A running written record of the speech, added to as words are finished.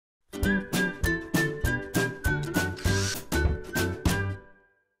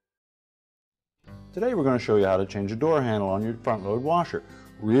Today we're going to show you how to change a door handle on your front load washer.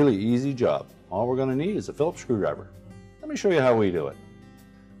 Really easy job. All we're going to need is a Phillips screwdriver. Let me show you how we do it.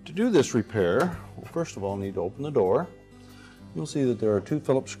 To do this repair, we'll first of all need to open the door. You'll see that there are 2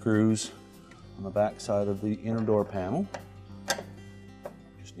 Phillips screws on the back side of the inner door panel.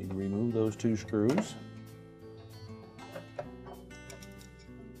 Just need to remove those 2 screws.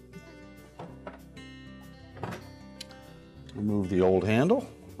 Remove the old handle.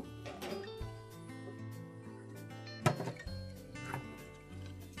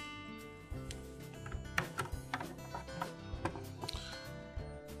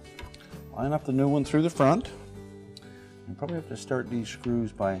 Line up the new one through the front. You probably have to start these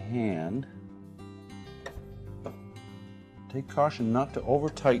screws by hand. Take caution not to over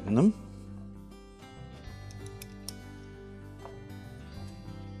tighten them.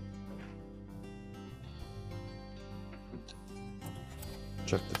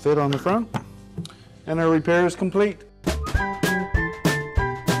 Check the fit on the front, and our repair is complete.